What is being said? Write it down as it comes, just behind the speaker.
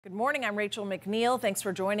Good morning, I'm Rachel McNeil. Thanks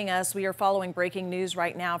for joining us. We are following breaking news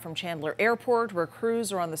right now from Chandler Airport, where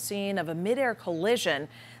crews are on the scene of a mid-air collision.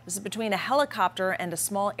 This is between a helicopter and a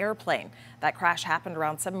small airplane. That crash happened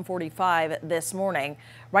around 7:45 this morning.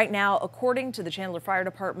 Right now, according to the Chandler Fire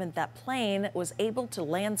Department, that plane was able to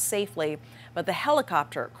land safely, but the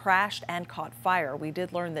helicopter crashed and caught fire. We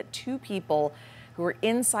did learn that 2 people who were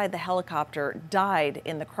inside the helicopter died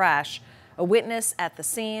in the crash. A witness at the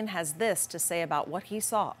scene has this to say about what he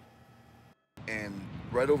saw. And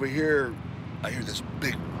right over here, I hear this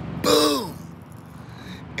big boom.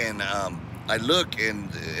 And I look, and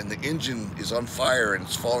the engine is on fire, and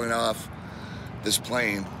it's falling off this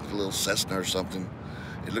plane, a little Cessna or something.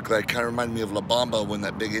 It looked like, kind of reminded me of La Bamba when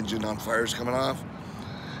that big engine on fire is coming off.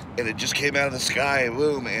 And it just came out of the sky,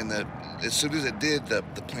 boom, and as soon as it did, the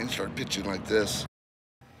plane started pitching like this.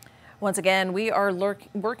 Once again, we are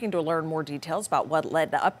working to learn more details about what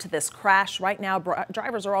led up to this crash. Right now,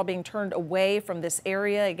 drivers are all being turned away from this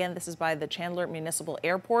area. Again, this is by the Chandler Municipal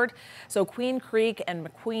Airport. So Queen Creek and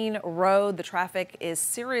McQueen Road, the traffic is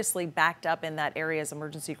seriously backed up in that area as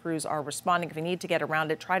emergency crews are responding. If you need to get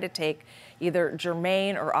around it, try to take either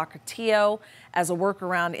Germain or Ocotillo as a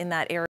workaround in that area.